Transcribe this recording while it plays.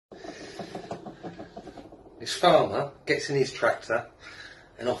This farmer gets in his tractor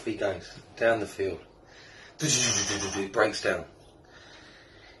and off he goes down the field. Breaks down.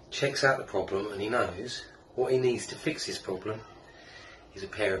 Checks out the problem and he knows what he needs to fix his problem is a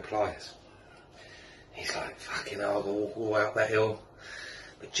pair of pliers. He's like, fucking hell, I've got to walk all the way up that hill.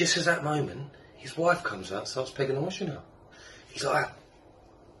 But just as that moment, his wife comes out and starts pegging the washing up. He's like,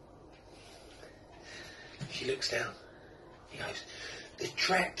 she looks down. He goes, the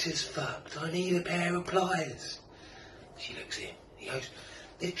tractor's fucked. I need a pair of pliers. She looks at him. He goes,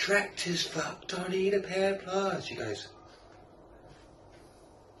 the tractor's fucked. I need a pair of pliers. She goes,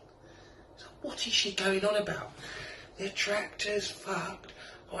 so what is she going on about? The tractor's fucked.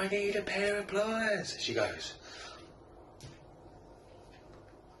 I need a pair of pliers. She goes,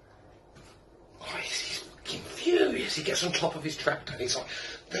 oh, he's fucking furious. He gets on top of his tractor. He's like,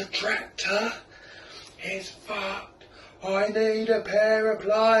 the tractor is fucked. I need a pair of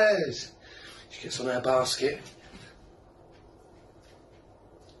pliers. She gets on her basket.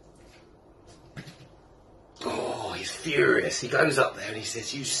 Oh, he's furious. He goes up there and he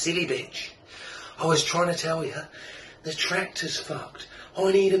says, you silly bitch. I was trying to tell you, the tractor's fucked.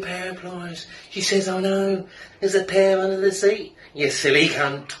 I need a pair of pliers. She says, I know. There's a pair under the seat. You silly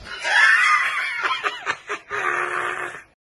cunt.